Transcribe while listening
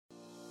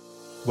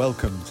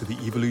Welcome to the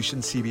Evolution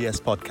CBS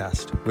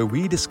podcast, where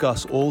we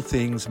discuss all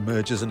things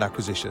mergers and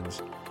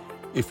acquisitions.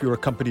 If you're a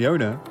company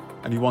owner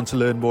and you want to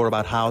learn more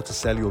about how to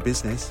sell your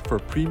business for a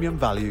premium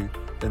value,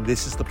 then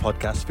this is the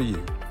podcast for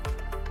you.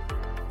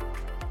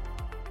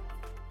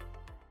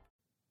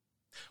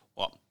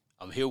 Well,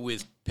 I'm here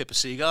with Pippa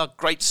Seagar.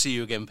 Great to see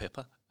you again,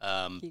 Pippa.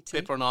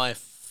 Pippa and I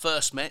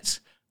first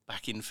met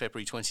back in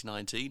February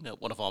 2019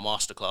 at one of our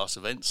masterclass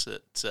events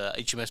at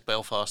HMS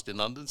Belfast in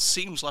London.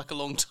 Seems like a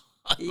long time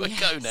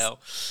ago now.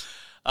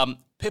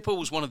 Pippa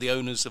was one of the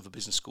owners of a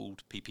business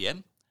called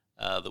PPM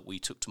that we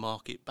took to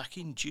market back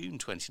in June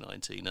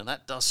 2019, and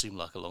that does seem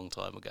like a long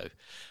time ago.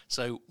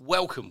 So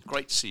welcome.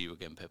 Great to see you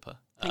again, Pippa.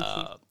 Thank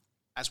you.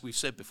 As we've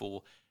said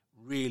before,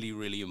 really,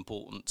 really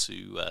important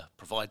to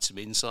provide some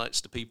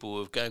insights to people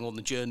who are going on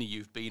the journey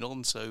you've been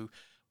on. So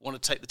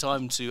want to take the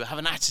time to have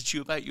an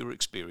attitude about your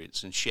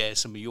experience and share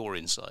some of your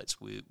insights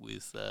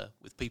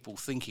with people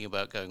thinking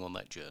about going on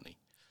that journey.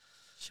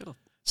 Sure.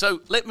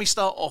 So let me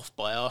start off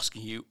by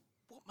asking you,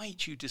 what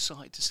made you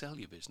decide to sell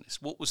your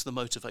business? What was the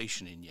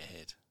motivation in your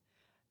head?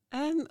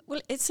 Well,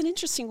 it's an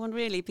interesting one,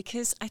 really,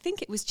 because I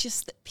think it was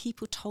just that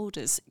people told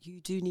us you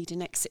do need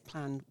an exit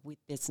plan with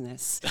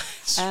business.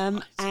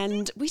 Right.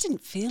 And we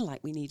didn't feel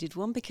like we needed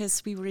one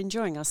because we were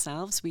enjoying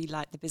ourselves. We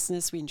liked the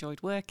business. We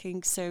enjoyed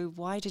working. So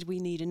why did we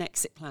need an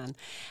exit plan?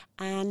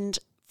 And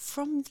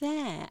from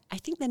there, I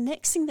think the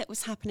next thing that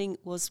was happening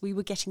was we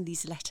were getting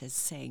these letters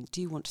saying,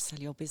 do you want to sell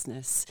your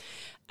business?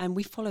 And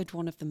we followed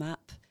one of them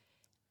up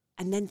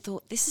and then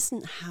thought, this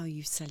isn't how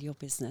you sell your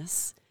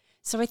business.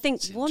 So I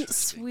think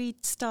once we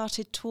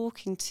started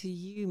talking to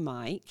you,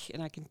 Mike,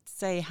 and I can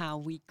say how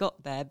we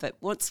got there, but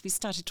once we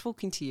started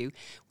talking to you,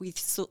 we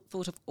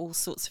thought of all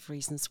sorts of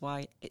reasons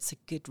why it's a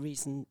good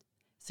reason.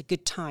 It's a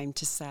good time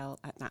to sell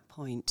at that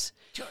point.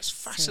 It's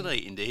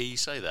fascinating to hear you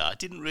say that. I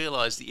didn't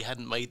realise that you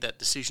hadn't made that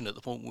decision at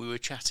the point we were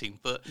chatting,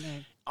 but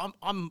no.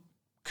 I'm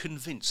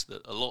convinced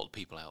that a lot of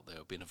people out there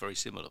have been in a very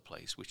similar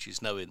place, which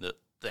is knowing that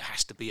there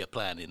has to be a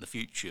plan in the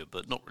future,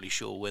 but not really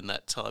sure when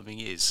that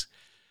timing is.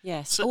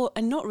 Yes,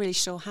 and not really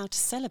sure how to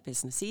sell a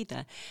business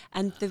either.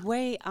 And the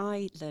way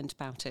I learned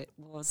about it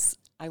was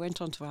I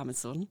went onto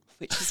Amazon,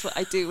 which is what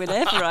I do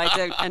whenever I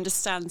don't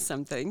understand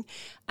something,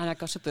 and I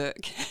got a book.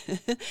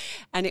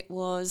 And it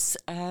was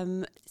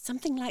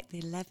something like the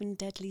 11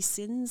 Deadly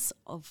Sins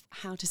of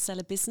How to Sell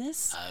a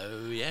Business.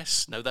 Oh,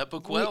 yes. Know that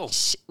book well.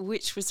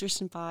 Which was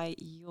written by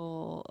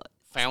your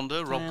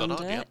founder, Rob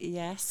Goddard. Yeah.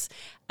 Yes.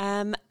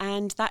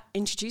 And that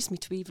introduced me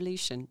to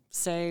Evolution.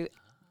 So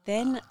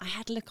then I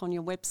had a look on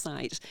your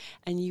website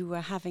and you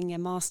were having a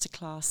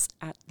masterclass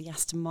at the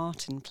Aston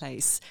Martin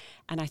place.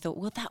 And I thought,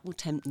 well, that will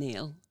tempt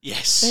Neil.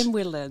 Yes. Then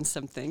we'll learn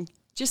something,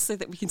 just so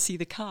that we can see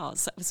the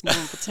cars. That was more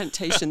of a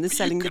temptation than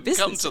selling the business.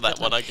 You couldn't come to that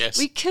one, I guess.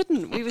 We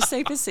couldn't. We were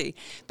so busy.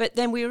 But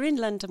then we were in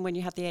London when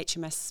you had the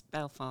HMS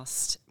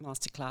Belfast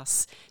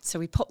masterclass. So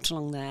we popped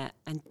along there.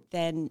 And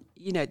then,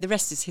 the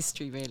rest is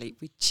history, really.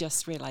 We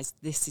just realised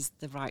this is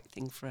the right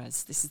thing for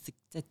us. This is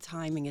the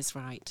timing is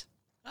right.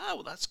 Oh,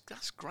 well,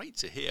 that's great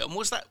to hear. And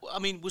was that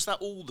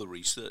all the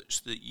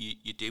research that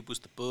you did? Was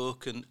the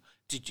book, and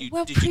did you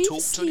talk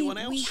to anyone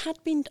else? We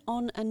had been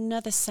on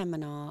another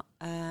seminar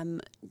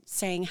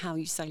saying how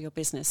you sell your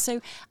business.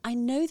 So I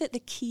know that the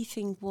key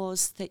thing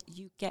was that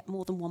you get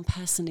more than one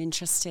person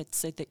interested,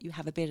 so that you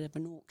have a bit of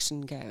an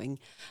auction going,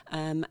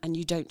 and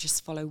you don't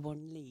just follow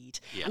one lead.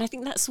 Yeah. And I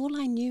think that's all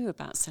I knew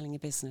about selling a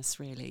business,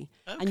 really.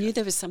 Okay. I knew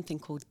there was something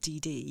called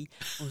DD,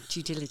 or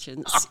due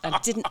diligence. I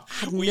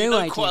had no idea. You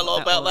know quite a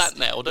lot about that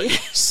now, don't you? Yeah.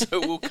 So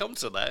we'll come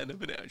to that in a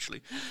minute,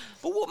 actually.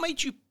 But what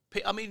made you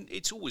pick? I mean,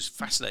 it's always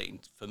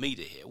fascinating for me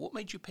to hear. What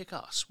made you pick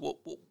us? What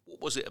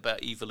was it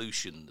about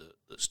Evolution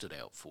that stood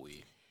out for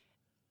you?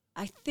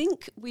 I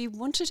think we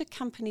wanted a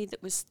company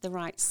that was the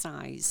right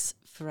size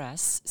for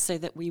us, so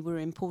that we were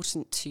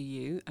important to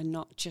you and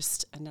not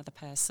just another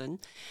person.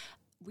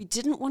 We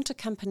didn't want a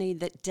company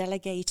that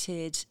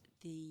delegated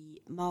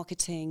the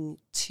marketing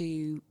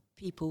to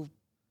people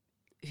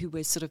who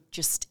were sort of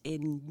just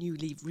in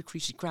newly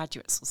recruited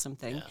graduates or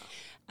something.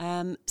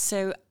 Yeah.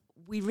 So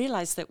we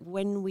realised that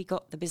when we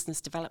got the business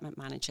development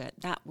manager,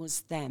 that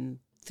was them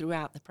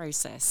throughout the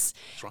process.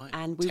 That's right.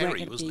 And we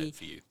Terry, wasn't it,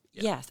 for you?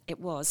 Yeah. Yes, it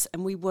was.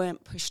 And we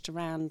weren't pushed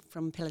around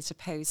from pillar to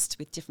post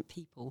with different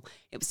people.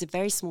 It was a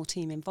very small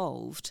team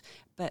involved,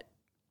 but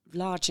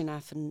large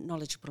enough and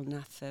knowledgeable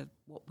enough for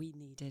what we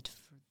needed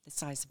for the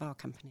size of our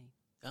company.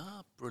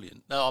 Ah,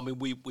 brilliant. No, I mean,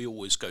 we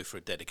always go for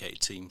a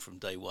dedicated team from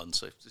day one,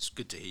 so it's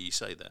good to hear you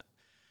say that.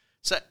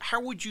 So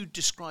how would you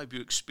describe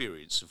your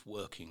experience of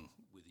working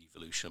with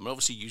Evolution? I mean,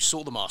 obviously, you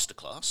saw the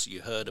masterclass,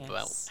 you heard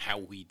about how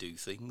we do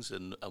things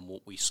and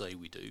what we say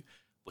we do.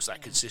 Was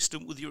that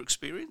consistent with your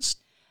experience?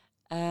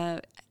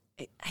 I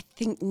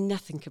think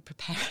nothing could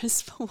prepare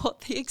us for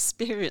what the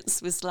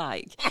experience was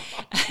like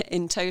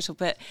in total.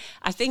 But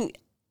I think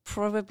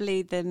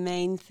probably the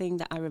main thing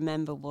that I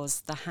remember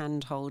was the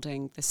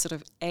hand-holding, the sort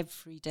of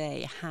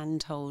everyday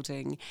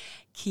hand-holding,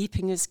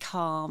 keeping us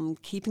calm,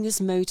 keeping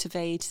us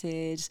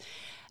motivated,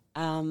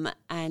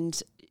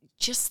 and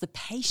just the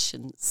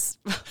patience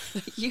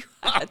that you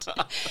had.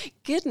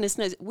 Goodness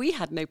knows, we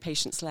had no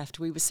patience left.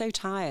 We were so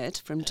tired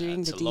from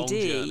doing the DD. Long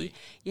journey.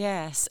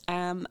 Yes,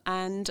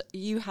 and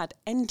you had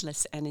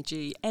endless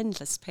energy,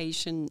 endless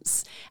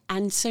patience,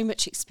 and so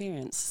much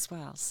experience as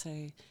well. So,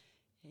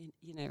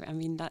 you know, I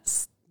mean,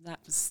 that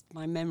was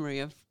my memory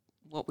of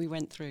what we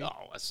went through.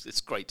 Oh,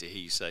 it's great to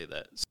hear you say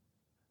that.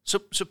 So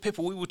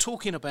Pippa, we were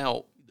talking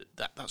about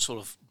that sort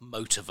of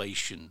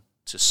motivation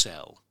to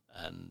sell,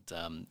 and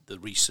the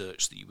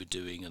research that you were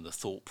doing and the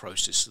thought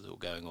process that were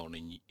going on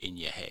in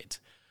your head.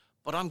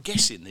 But I'm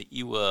guessing that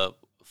you were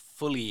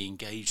fully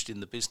engaged in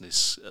the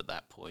business at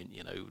that point,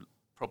 you know,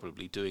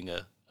 probably doing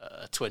a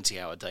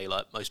 20-hour day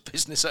like most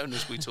business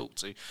owners we talk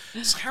to.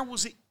 So how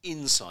was it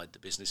inside the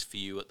business for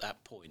you at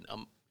that point?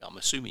 I'm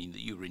assuming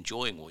that you were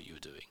enjoying what you were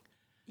doing.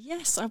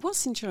 Yes, I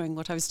was enjoying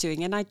what I was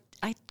doing, and I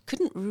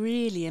couldn't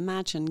really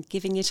imagine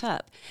giving it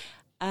up.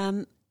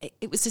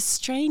 It was a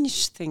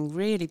strange thing,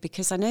 really,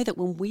 because I know that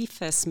when we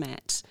first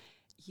met,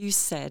 you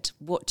said,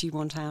 "What do you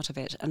want out of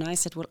it?" And I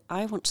said, "Well,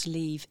 I want to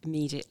leave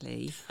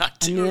immediately, and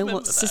Neil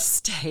wants to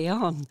stay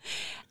on."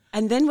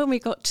 And then when we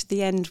got to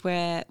the end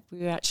where we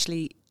were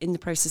actually in the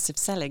process of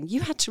selling, you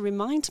had to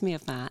remind me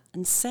of that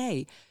and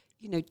say,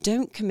 you know,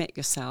 don't commit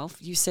yourself.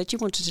 You said you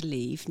wanted to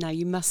leave. Now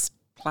you must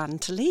plan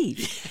to leave.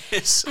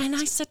 Yes. And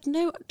I said,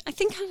 no, I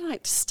think I'd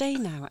like to stay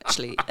now,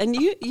 actually. And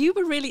you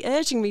were really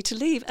urging me to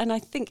leave. And I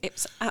think it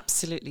was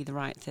absolutely the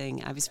right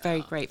thing. I was very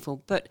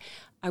grateful. But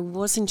I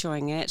was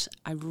enjoying it.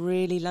 I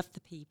really loved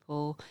the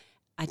people.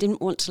 I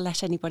didn't want to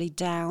let anybody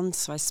down.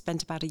 So I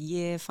spent about a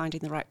year finding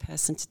the right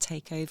person to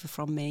take over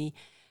from me.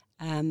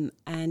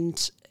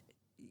 And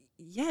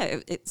yeah,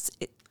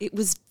 it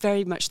was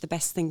very much the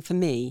best thing for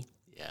me.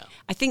 Yeah.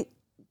 I think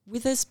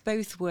with us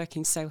both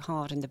working so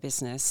hard in the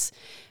business,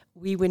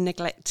 we were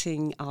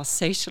neglecting our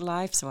social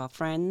life, so our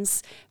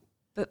friends,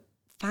 but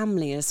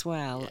family as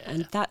well. Yeah.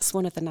 And that's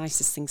one of the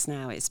nicest things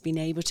now. It's been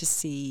able to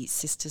see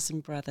sisters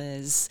and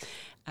brothers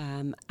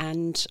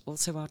and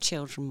also our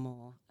children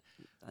more.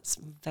 That's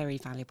very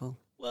valuable.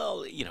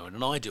 Well, you know, in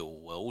an ideal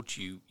world,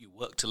 you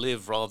work to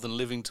live rather than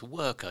living to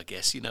work, I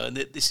guess, you know, and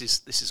this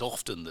is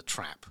often the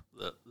trap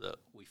that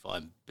we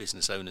find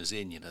business owners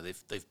in. You know,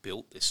 they've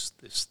built this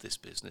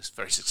business,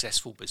 very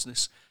successful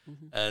business,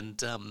 and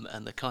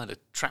they're kind of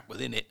trapped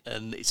within it,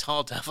 and it's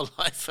hard to have a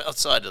life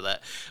outside of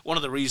that. One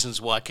of the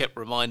reasons why I kept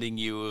reminding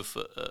you of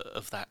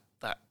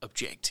that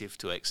objective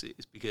to exit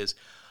is because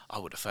I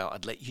would have felt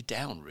I'd let you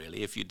down,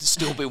 really, if you'd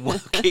still been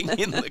working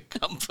in the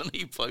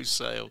company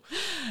post-sale.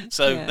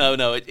 So, yeah.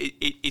 No,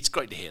 it's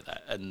great to hear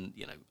that. And,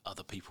 you know,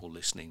 other people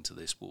listening to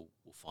this will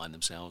find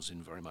themselves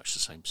in very much the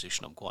same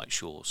position, I'm quite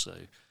sure. So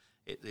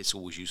it's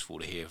always useful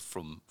to hear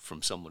from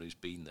someone who's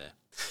been there.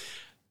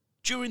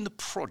 During the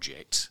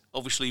project,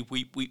 obviously,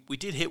 we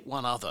did hit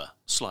one other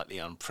slightly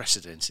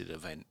unprecedented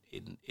event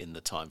in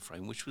the time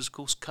frame, which was, of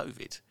course,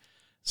 COVID.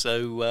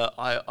 So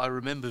I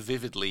remember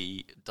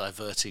vividly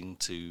diverting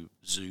to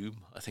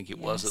Zoom, I think it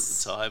was at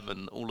the time,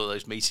 and all of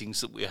those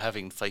meetings that we were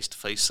having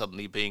face-to-face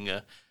suddenly being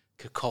a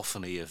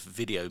cacophony of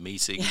video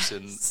meetings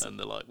and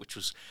the like, which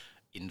was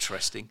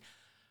interesting.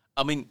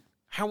 I mean,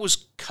 how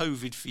was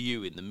COVID for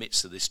you in the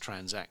midst of this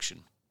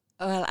transaction?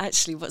 Well,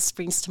 actually, what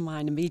springs to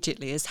mind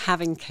immediately is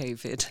having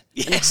COVID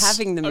and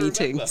having the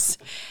meetings.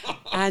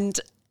 And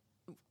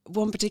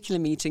one particular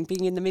meeting,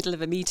 being in the middle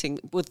of a meeting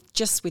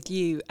with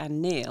you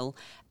and Neil,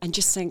 and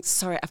just saying,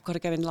 sorry, I've got to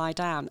go and lie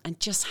down, and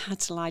just had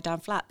to lie down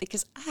flat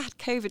because I had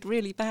COVID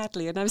really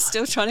badly and I was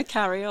still trying to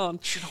carry on.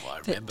 Do you know what?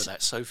 I remember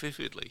that so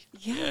vividly.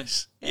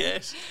 Yes.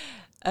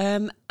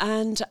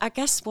 And I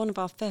guess one of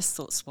our first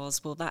thoughts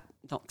was, well, that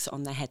knocks it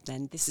on the head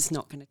then. This is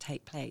not going to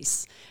take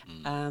place.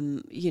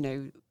 You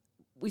know,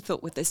 we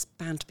thought, well, there's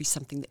bound to be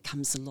something that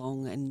comes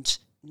along and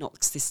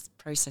knocks this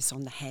process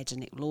on the head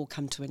and it will all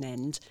come to an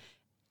end.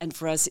 And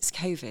for us, it's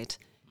COVID.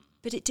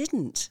 But it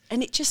didn't.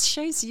 And it just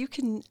shows you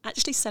can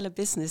actually sell a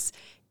business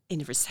in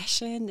a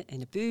recession,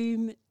 in a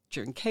boom,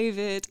 during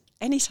COVID,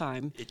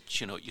 anytime.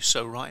 You know, you're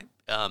so right.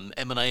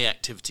 M&A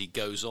activity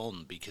goes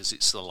on because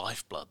it's the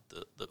lifeblood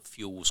that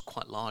fuels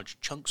quite large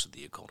chunks of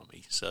the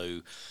economy. So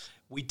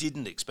we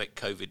didn't expect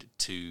COVID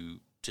to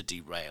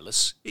derail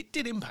us. It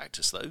did impact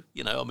us, though.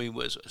 You know, I mean,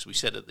 as we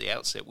said at the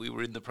outset, we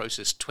were in the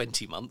process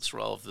 20 months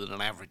rather than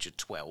an average of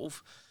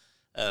 12.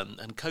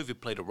 And COVID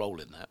played a role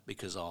in that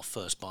because our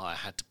first buyer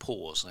had to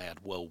pause. They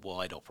had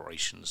worldwide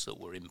operations that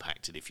were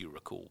impacted, if you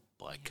recall,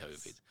 by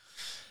COVID.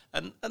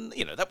 And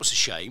you know, that was a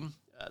shame.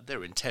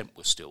 Their intent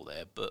was still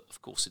there, but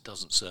of course it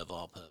doesn't serve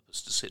our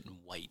purpose to sit and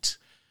wait.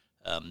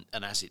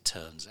 And as it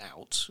turns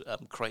out,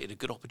 created a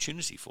good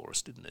opportunity for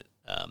us, didn't it?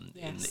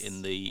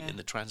 In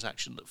the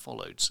transaction that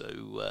followed.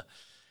 So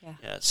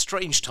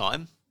strange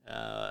time.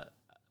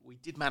 We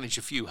did manage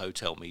a few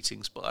hotel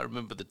meetings, but I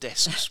remember the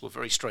desks were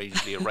very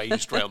strangely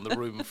arranged around the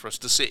room for us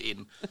to sit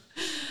in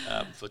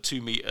for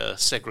 2-meter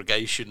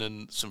segregation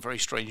and some very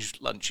strange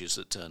lunches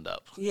that turned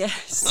up.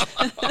 Yes.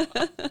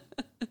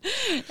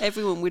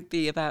 Everyone would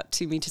be about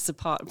 2 meters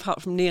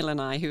apart from Neil and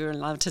I, who were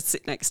allowed to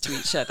sit next to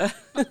each other.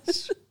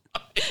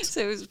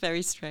 So it was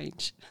very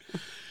strange.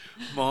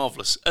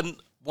 Marvellous. And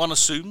one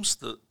assumes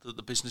that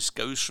the business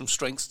goes from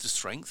strength to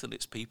strength and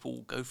its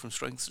people go from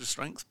strength to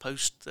strength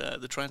post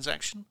the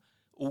transaction.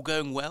 All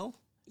going well?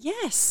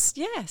 Yes.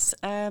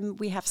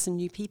 We have some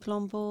new people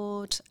on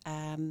board.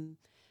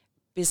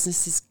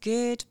 Business is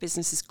good.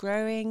 Business is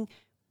growing.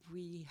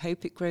 We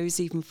hope it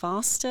grows even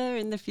faster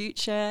in the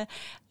future.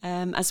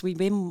 As we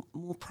win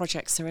more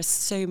projects, there are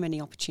so many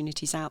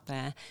opportunities out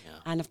there. Yeah.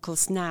 And of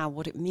course now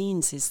what it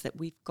means is that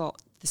we've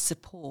got the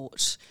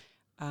support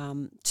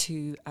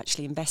to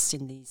actually invest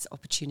in these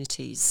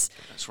opportunities.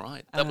 That's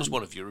right. That was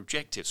one of your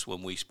objectives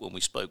when we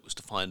spoke, was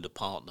to find a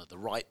partner, the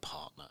right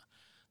partner,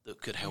 that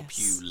could help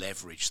you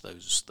leverage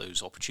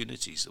those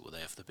opportunities that were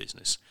there for the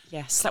business.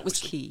 Yes, that was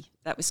key.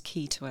 That was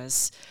key to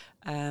us,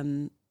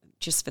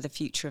 just for the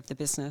future of the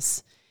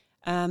business.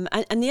 And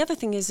the other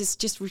thing is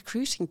just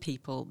recruiting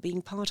people.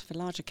 Being part of a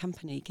larger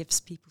company gives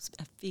people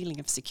a feeling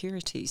of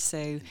security.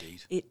 So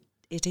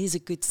it is a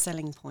good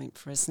selling point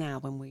for us now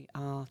when we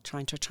are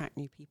trying to attract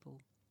new people.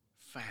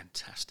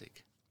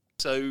 Fantastic.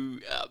 So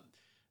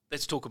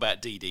let's talk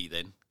about DD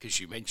then, because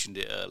you mentioned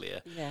it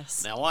earlier.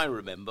 Yes. Now, I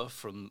remember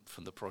from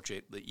the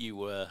project that you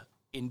were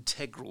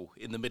integral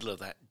in the middle of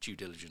that due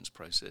diligence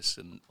process,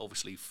 and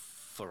obviously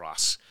for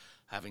us,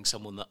 having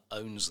someone that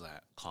owns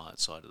that client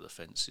side of the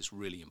fence is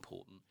really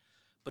important.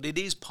 But it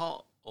is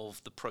part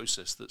of the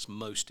process that's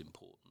most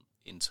important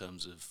in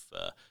terms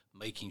of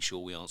making sure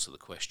we answer the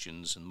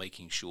questions and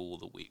making sure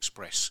that we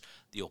express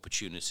the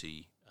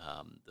opportunity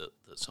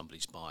that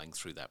somebody's buying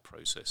through that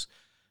process.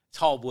 It's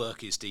hard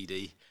work, is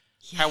DD.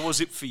 Yeah. How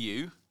was it for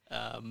you?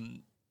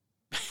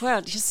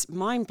 Well, just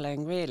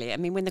mind-blowing, really. I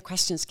mean, when the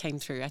questions came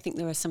through, I think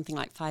there were something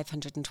like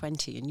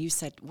 520, and you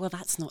said, well,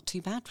 that's not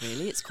too bad,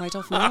 really. It's quite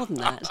often more than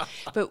that.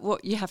 But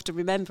what you have to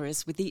remember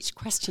is with each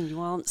question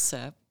you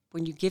answer,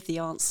 when you give the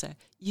answer,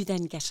 you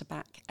then get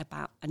back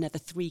about another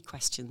 3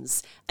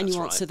 questions, and that's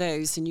you answer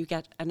those, and you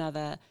get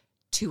another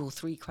 2 or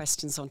 3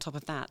 questions on top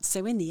of that.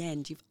 So in the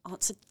end, you've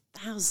answered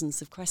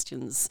thousands of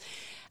questions.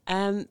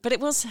 But it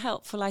was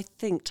helpful, I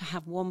think, to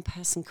have one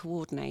person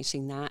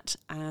coordinating that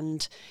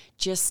and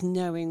just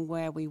knowing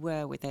where we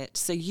were with it.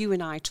 So you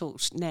and I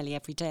talked nearly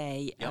every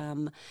day,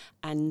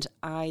 and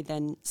I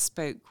then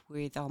spoke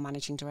with our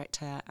managing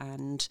director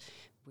and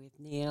with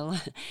Neil,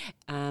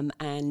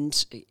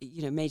 and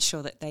made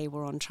sure that they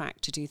were on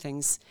track to do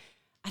things.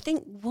 I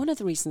think one of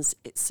the reasons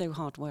it's so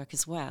hard work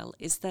as well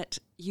is that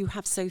you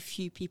have so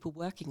few people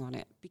working on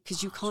it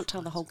because you can't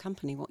tell the whole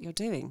company what you're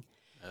doing.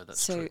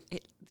 That's true.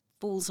 It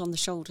falls on the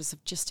shoulders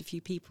of just a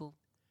few people.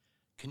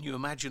 Can you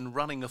imagine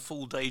running a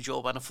full day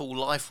job and a full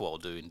life while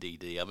doing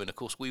DD? I mean, of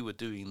course, we were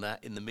doing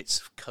that in the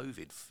midst of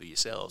COVID for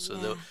yourselves.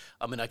 So,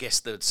 I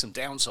guess there's some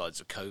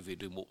downsides of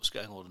COVID and what was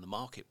going on in the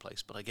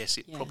marketplace, but I guess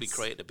it probably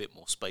created a bit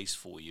more space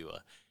for you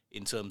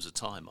in terms of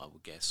time, I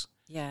would guess.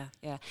 Yeah.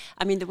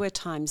 I mean, there were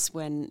times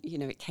when,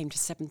 it came to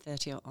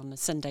 7:30 on a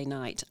Sunday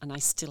night and I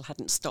still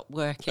hadn't stopped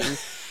working.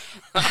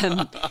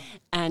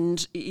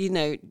 And,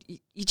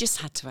 you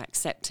just had to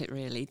accept it,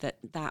 really,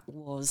 that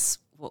was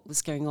what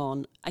was going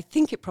on. I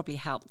think it probably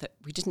helped that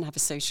we didn't have a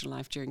social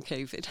life during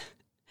COVID.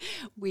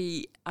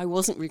 I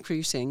wasn't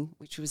recruiting,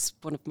 which was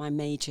one of my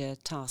major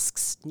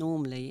tasks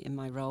normally in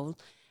my role.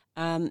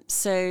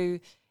 So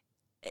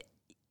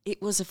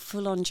it was a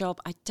full-on job.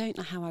 I don't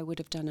know how I would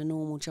have done a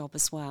normal job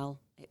as well.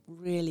 It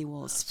really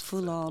was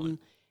full-on,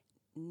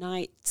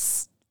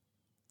 nights,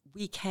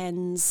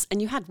 weekends,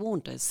 and you had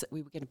warned us that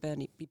we were going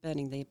to be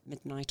burning the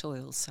midnight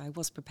oil, so I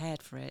was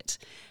prepared for it,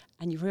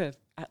 and you were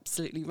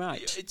absolutely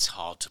right. It's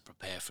hard to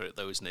prepare for it,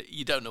 though, isn't it?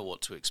 You don't know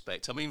what to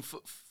expect. I mean,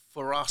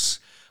 for us,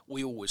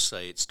 we always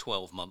say it's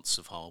 12 months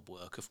of hard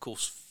work. Of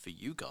course, for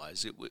you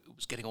guys, it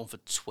was getting on for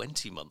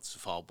 20 months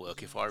of hard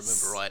work, if I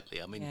remember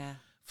rightly. I mean,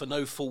 for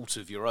no fault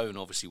of your own,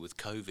 obviously, with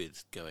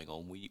COVID going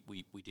on, we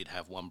did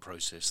have one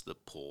process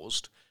that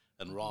paused,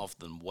 and rather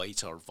than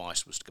wait, our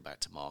advice was to go back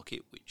to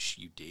market, which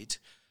you did.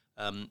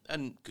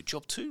 And good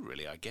job too,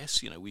 really, I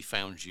guess. We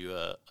found you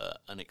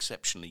an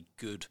exceptionally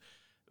good,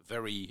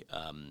 very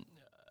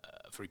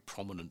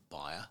prominent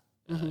buyer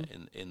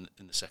in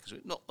the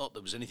second. Not that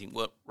there was anything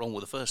wrong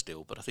with the first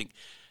deal, but I think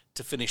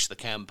to finish the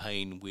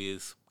campaign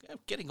with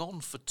getting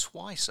on for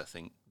twice, I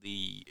think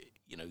the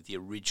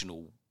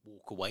original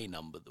walk away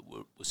number that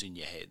was in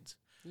your head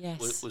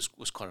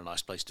was quite a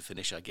nice place to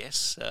finish, I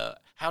guess.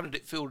 How did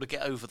it feel to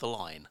get over the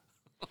line?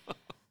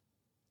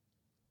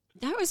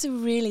 That was a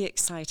really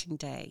exciting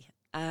day.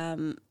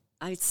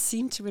 I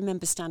seem to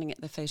remember standing at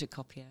the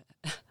photocopier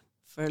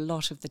for a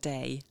lot of the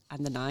day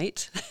and the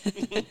night,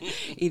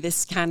 either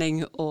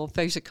scanning or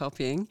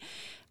photocopying,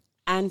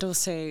 and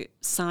also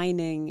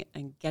signing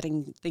and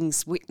getting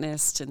things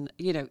witnessed and,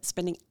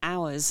 spending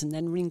hours and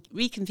then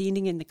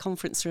reconvening in the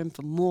conference room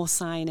for more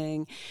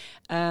signing.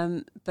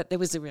 But there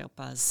was a real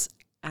buzz.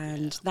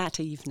 And that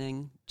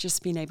evening,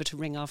 just being able to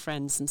ring our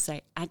friends and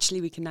say,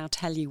 actually, we can now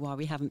tell you why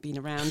we haven't been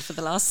around for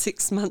the last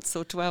 6 months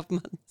or 12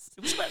 months.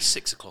 It was about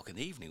 6 o'clock in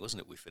the evening,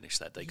 wasn't it, we finished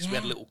that day? Because we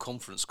had a little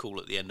conference call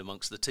at the end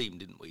amongst the team,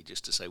 didn't we,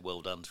 just to say well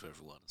done to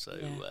everyone. So,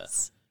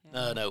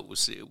 no,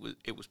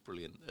 it was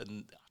brilliant.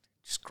 And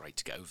just great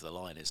to get over the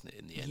line, isn't it,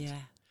 in the end? Yeah,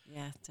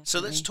 definitely. So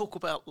let's talk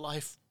about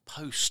life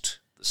post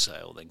the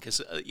sale then,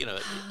 because,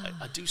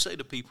 I do say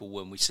to people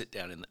when we sit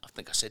down, and I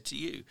think I said to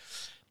you,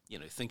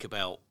 think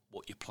about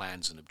what your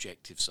plans and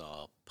objectives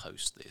are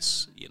post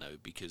this,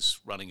 because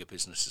running a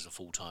business is a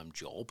full-time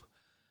job.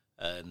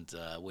 And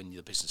when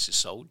the business is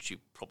sold, you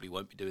probably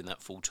won't be doing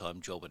that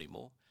full-time job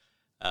anymore.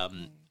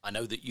 I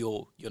know that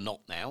you're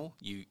not now.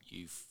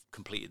 You've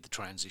completed the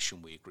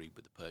transition we agreed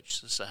with the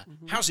purchaser. So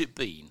how's it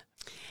been?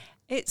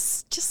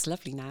 It's just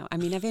lovely now. I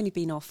mean, I've only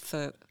been off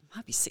for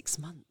maybe 6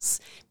 months,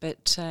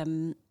 but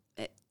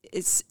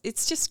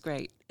it's just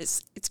great.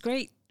 It's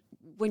great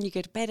when you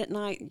go to bed at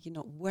night, you're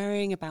not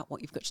worrying about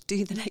what you've got to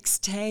do the next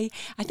day.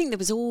 I think there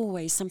was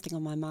always something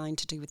on my mind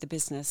to do with the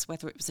business,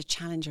 whether it was a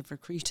challenge of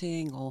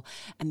recruiting or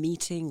a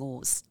meeting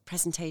or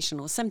presentation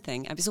or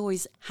something. I was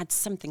always had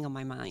something on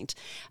my mind.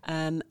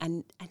 And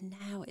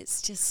now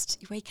it's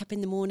just, you wake up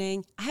in the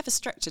morning. I have a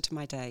structure to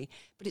my day,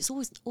 but it's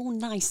always all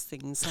nice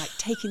things like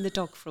taking the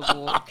dog for a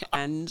walk,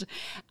 and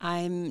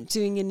I'm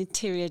doing an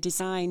interior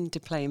design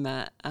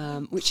diploma,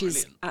 which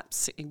is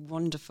absolutely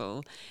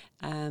wonderful.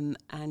 And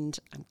I'm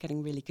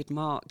getting really good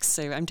marks,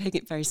 so I'm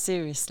taking it very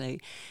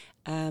seriously.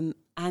 And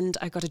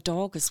I got a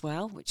dog as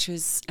well, which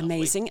was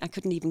amazing. I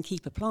couldn't even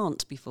keep a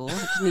plant before.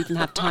 I didn't even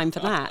have time for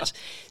that.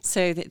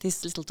 So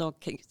this little dog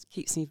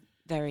keeps me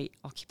very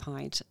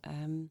occupied.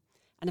 And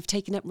I've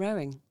taken up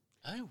rowing.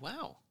 Oh,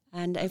 wow.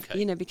 And,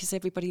 because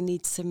everybody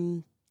needs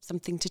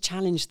something to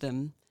challenge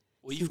them.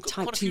 Well, you've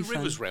got quite a few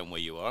rivers around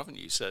where you are, haven't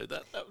you? So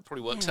that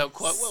probably works out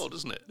quite well,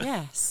 doesn't it?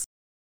 Yes.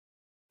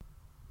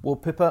 Well,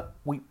 Pippa,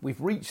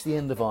 we've reached the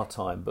end of our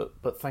time,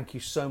 but thank you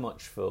so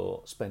much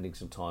for spending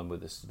some time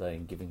with us today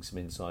and giving some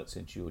insights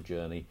into your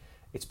journey.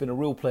 It's been a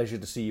real pleasure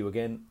to see you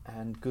again,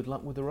 and good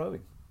luck with the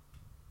rowing.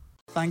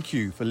 Thank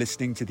you for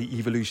listening to the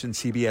Evolution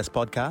CBS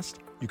podcast.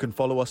 You can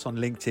follow us on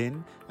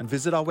LinkedIn and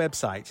visit our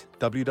website,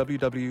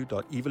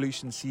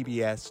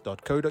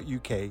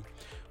 www.evolutioncbs.co.uk,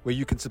 where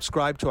you can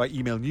subscribe to our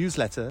email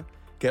newsletter,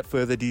 get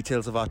further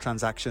details of our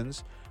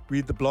transactions,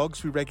 read the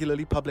blogs we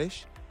regularly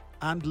publish,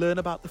 and learn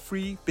about the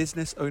free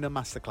business owner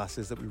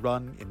masterclasses that we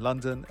run in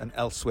London and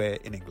elsewhere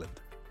in England.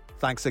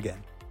 Thanks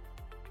again.